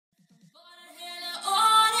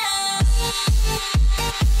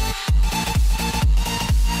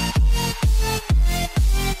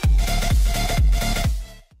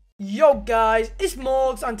Yo guys, it's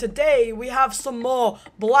Morgs and today we have some more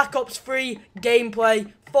Black Ops 3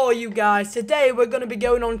 gameplay for you guys. Today we're going to be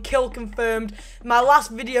going on Kill Confirmed. My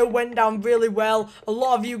last video went down really well. A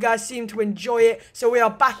lot of you guys seem to enjoy it, so we are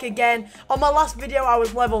back again. On my last video I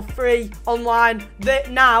was level 3 online.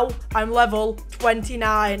 Now I'm level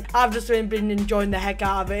 29. I've just been enjoying the heck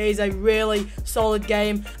out of it. It is a really solid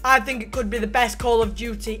game. I think it could be the best Call of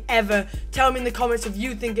Duty ever. Tell me in the comments if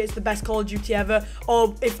you think it's the best Call of Duty ever,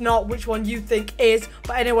 or if not, which one you think is.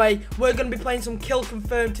 But anyway, we're going to be playing some Kill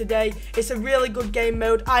Confirmed today. It's a really good game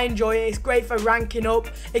mode. I enjoy it. It's great for ranking up.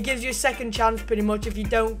 It gives you a second chance pretty much. If you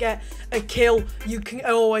don't get a kill, you can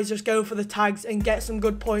always just go for the tags and get some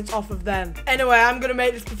good points off of them. Anyway, I'm going to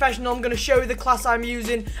make this professional. I'm going to show you the class I'm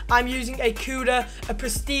using. I'm using a Cuda, a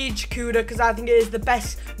Prestige Cuda, because I think it is the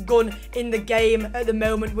best gun in the game at the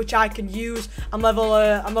moment, which I can use. I'm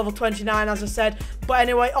level 29, as I said. But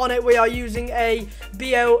anyway, on it we are using a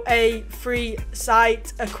BOA free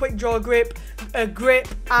sight, a quick draw grip, a grip,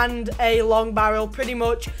 and a long barrel. Pretty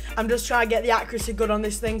much I'm just trying to get the accuracy good on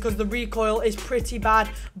this thing because the recoil is pretty bad,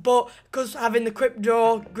 but because having the quick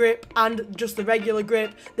draw grip and just the regular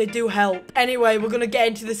grip, they do help. Anyway, we're gonna get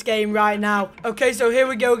into this game right now. Okay, so here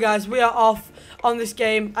we go guys, we are off on this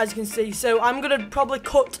game, as you can see. So I'm gonna probably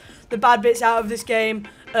cut the bad bits out of this game,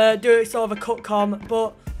 do it sort of a cut com,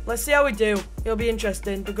 but let's see how we do. It'll be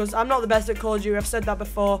interesting because I'm not the best at Call of Duty. I've said that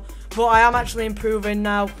before, but I am actually improving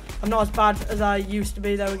now. I'm not as bad as I used to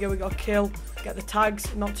be. There we go. We got a kill. Get the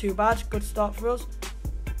tags. Not too bad. Good start for us.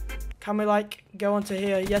 Can we like go onto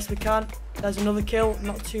here? Yes, we can. There's another kill.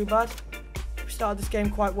 Not too bad. We started this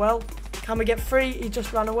game quite well. Can we get 3? He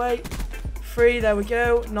just ran away. 3. There we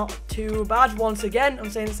go. Not too bad. Once again,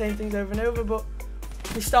 I'm saying the same things over and over, but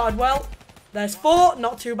we started well. There's 4.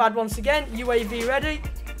 Not too bad once again. UAV ready.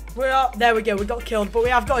 There we go, we got killed, but we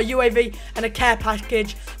have got a UAV and a care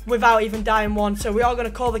package without even dying one, so we are going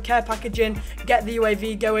to call the care package in, get the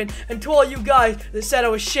UAV going. And to all you guys that said I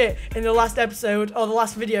was shit in the last episode, or the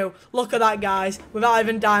last video, look at that guys, without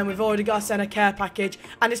even dying, we've already got to send a care package,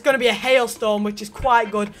 and it's going to be a hailstorm, which is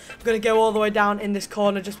quite good. I'm going to go all the way down in this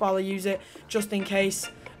corner just while I use it, just in case.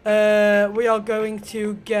 We are going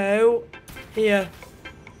to go here.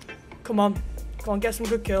 Come on, get some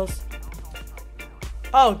good kills.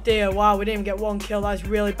 Oh dear, wow, we didn't even get 1 kill. That is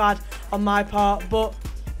really bad on my part, but,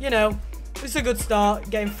 you know, it's a good start,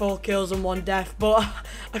 getting 4 kills and 1 death, but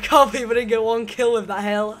I can't believe I didn't get 1 kill with that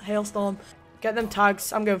hailstorm. Get them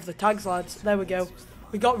tags. I'm going for the tags, lads. There we go.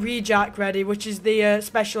 We got Rejack ready, which is the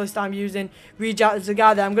specialist I'm using. Rejack is the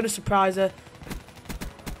guy there. I'm going to surprise her.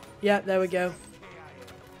 Yeah, there we go.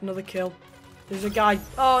 Another kill. There's a guy.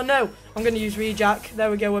 Oh, no. I'm going to use Rejack.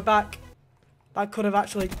 There we go. We're back. That could have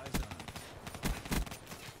actually...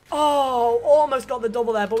 Oh, almost got the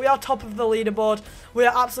double there, but we are top of the leaderboard. We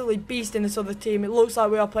are absolutely beasting this other team. It looks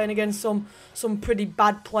like we are playing against some pretty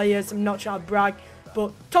bad players. I'm not trying to brag,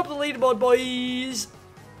 but top of the leaderboard, boys.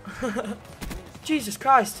 Jesus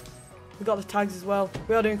Christ. We got the tags as well.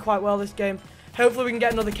 We are doing quite well this game. Hopefully we can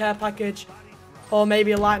get another care package, or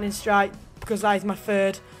maybe a lightning strike, because that is my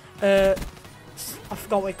third. I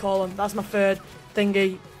forgot what we call them. That's my third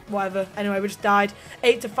thingy. Whatever. Anyway, we just died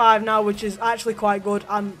 8-5 now, which is actually quite good.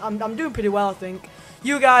 I'm doing pretty well, I think.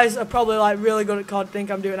 You guys are probably like really good at COD,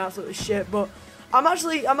 think I'm doing absolutely shit, but I'm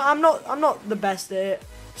not the best at it.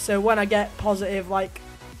 So when I get positive like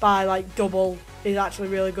by like double is actually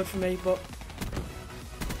really good for me. But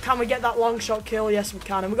can we get that long shot kill? Yes, we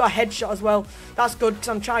can, and we got a headshot as well. That's good because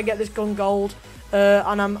I'm trying to get this gun gold,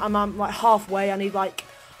 and I'm like halfway. I need like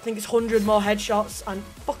I think it's 100 more headshots, and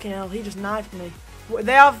fucking hell, he just knifed me.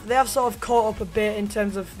 They have sort of caught up a bit in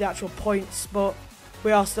terms of the actual points, but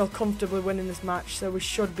we are still comfortably winning this match, so we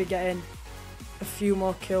should be getting a few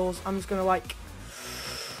more kills. I'm just going to, like,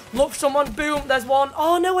 look for someone. Boom, there's one.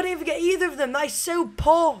 Oh, no, I didn't even get either of them. That is so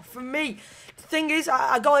poor from me. The thing is,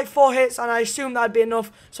 I got, like, 4 hits, and I assumed that'd be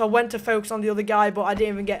enough, so I went to focus on the other guy, but I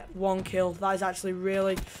didn't even get 1 kill. That is actually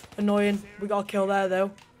really annoying. We got a kill there,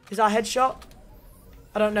 though. Is that a headshot?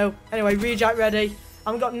 I don't know. Anyway, Rejack ready.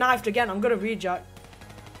 I got knifed again. I'm going to Rejack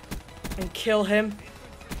and kill him.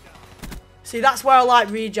 See, that's where I like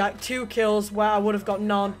Rejack. 2 kills where I would have got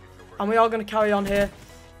none. And we are going to carry on here.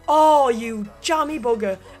 Oh, you jammy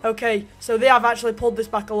bugger. Okay, so they have actually pulled this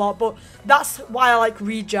back a lot, but that's why I like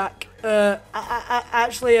Rejack. I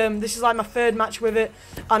actually, this is like my 3rd match with it,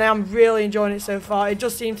 and I am really enjoying it so far. It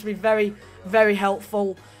just seems to be very, very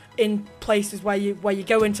helpful in places where you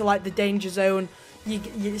go into like the danger zone.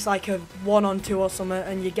 It's like a 1-on-2 or something,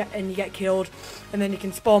 and you get killed, and then you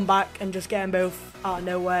can spawn back and just get them both out of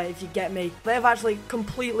nowhere, if you get me. They have actually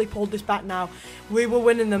completely pulled this back now. We were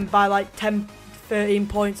winning them by like 10, 13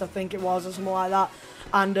 points, I think it was, or something like that.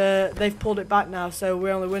 And they've pulled it back now, so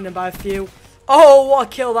we're only winning by a few. Oh, what a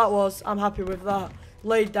kill that was. I'm happy with that.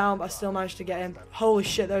 Laid down, but I still managed to get him. Holy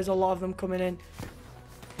shit, there's a lot of them coming in.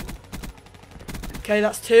 Okay,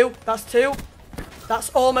 that's 2. That's 2. That's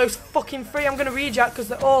almost fucking 3. I'm going to rejack because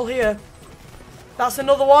they're all here. That's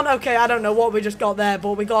another one. Okay, I don't know what we just got there,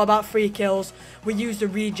 but we got about 3 kills. We used a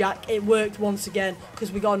rejack. It worked once again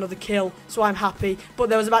because we got another kill, so I'm happy. But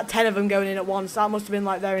there was about 10 of them going in at once. That must have been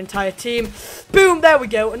like their entire team. Boom, there we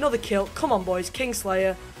go. Another kill. Come on, boys.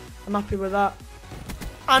 Kingslayer. I'm happy with that.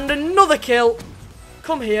 And another kill.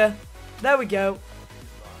 Come here. There we go.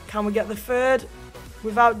 Can we get the 3rd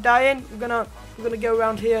without dying? We're gonna go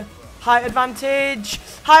around here. Height advantage.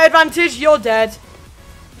 Height advantage. You're dead.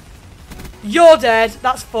 You're dead.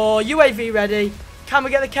 That's 4. UAV ready. Can we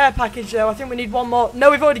get the care package though? I think we need one more. No,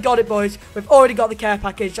 we've already got it, boys. We've already got the care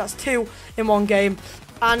package. That's 2 in one game.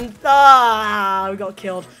 And we got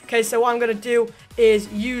killed. Okay, so what I'm gonna do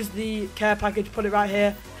is use the care package, put it right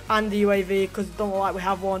here, and the UAV because it don't look like we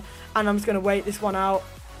have one. And I'm just gonna wait this one out,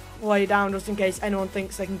 lay down just in case anyone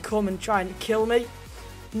thinks they can come and try and kill me.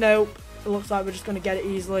 Nope. It looks like we're just gonna get it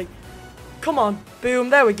easily. Come on. Boom.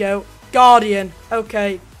 There we go. Guardian.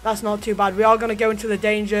 Okay. That's not too bad. We are going to go into the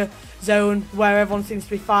danger zone where everyone seems to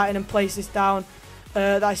be fighting and place this down.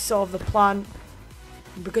 That's sort of the plan.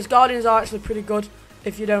 Because Guardians are actually pretty good.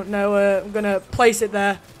 If you don't know, I'm going to place it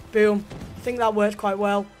there. Boom. I think that worked quite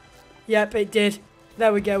well. Yep, it did.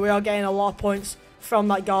 There we go. We are getting a lot of points from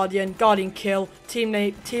that Guardian. Guardian kill.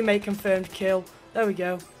 Teammate confirmed kill. There we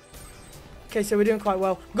go. Okay, so we're doing quite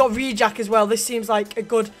well. We've got rejack as well. This seems like a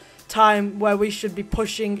good time where we should be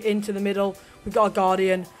pushing into the middle. We've got a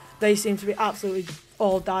Guardian. They seem to be absolutely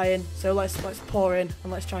all dying. So let's pour in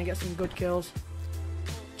and let's try and get some good kills.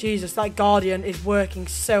 Jesus, that Guardian is working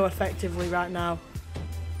so effectively right now.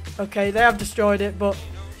 Okay, they have destroyed it, but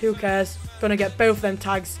who cares? Gonna get both them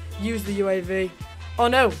tags. Use the UAV. Oh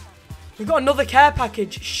no, we've got another care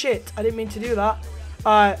package. Shit, I didn't mean to do that.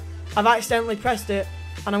 Alright, I've accidentally pressed it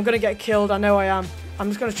and I'm gonna get killed. I know I am. I'm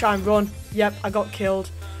just gonna try and run. Yep, I got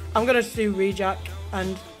killed. I'm gonna do rejack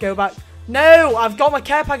and go back. No, I've got my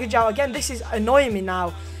care package out again. This is annoying me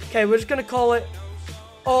now. Okay, we're just going to call it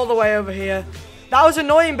all the way over here. That was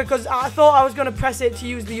annoying because I thought I was going to press it to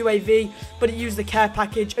use the UAV, but it used the care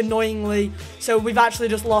package annoyingly. So we've actually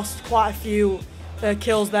just lost quite a few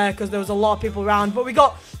kills there because there was a lot of people around. But we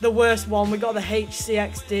got the worst one. We got the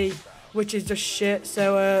HCXD, which is just shit.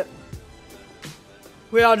 So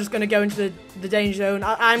we are just going to go into the danger zone.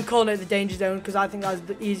 I'm calling it the danger zone because I think that's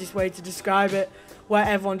the easiest way to describe it, where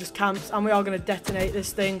everyone just camps, and we are going to detonate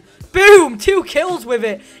this thing. Boom! 2 kills with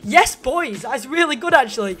it. Yes, boys. That's really good,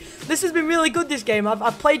 actually. This has been really good, this game.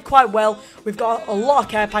 I've played quite well. We've got a lot of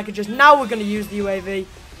care packages. Now we're going to use the UAV.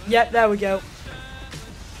 Yep, there we go.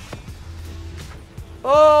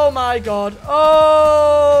 Oh, my God.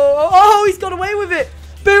 Oh, he's got away with it.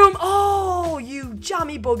 Boom! Oh, you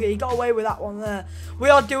jammy bugger. He got away with that one there. We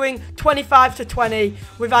are doing 25 to 20.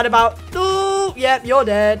 We've had about... Oh, yep, you're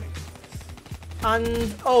dead.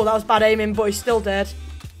 And, oh, that was bad aiming, but he's still dead.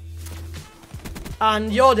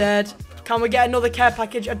 And you're dead. Can we get another care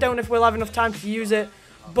package? I don't know if we'll have enough time to use it,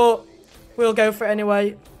 but we'll go for it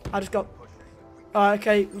anyway. I just got... Alright,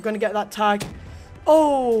 okay, we're going to get that tag.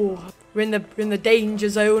 Oh, we're in the danger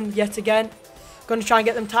zone yet again. Going to try and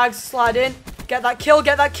get them tags, slide in. Get that kill,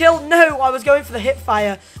 get that kill. No, I was going for the hip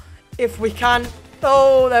fire. If we can.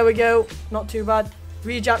 Oh, there we go. Not too bad.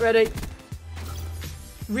 Rejack ready.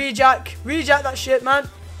 Rejack that shit, man.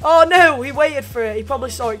 Oh no, he waited for it. He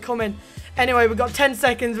probably saw it coming. Anyway, we've got 10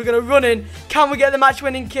 seconds. We're going to run in. Can we get the match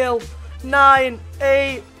winning kill? 9,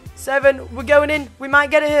 8, 7. We're going in. We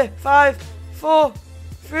might get it here. 5, 4,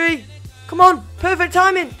 3. Come on. Perfect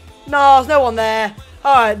timing. No, there's no one there.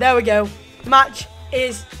 Alright, there we go. Match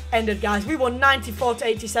is ended, guys. We won 94 to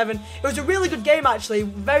 87. It was a really good game, actually.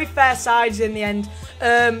 Very fair sides in the end.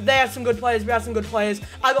 They had some good players. We had some good players.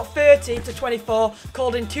 I got 30 to 24.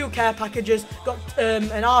 Called in 2 care packages. Got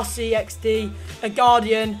an RCXD, a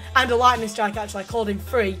Guardian, and a Lightning Strike, actually. I called in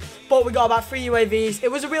 3. But we got about 3 UAVs. It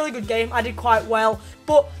was a really good game. I did quite well.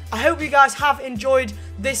 But I hope you guys have enjoyed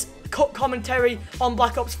this cut commentary on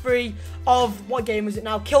Black Ops 3 of, what game is it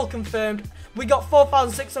now? Kill confirmed. We got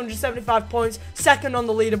 4,675 points, second on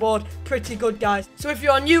the leaderboard. Pretty good, guys. So if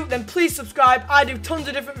you're new, then please subscribe. I do tons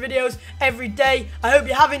of different videos every day. I hope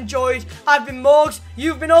you have enjoyed. I've been Morgs,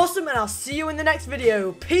 you've been awesome, and I'll see you in the next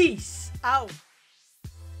video. Peace out.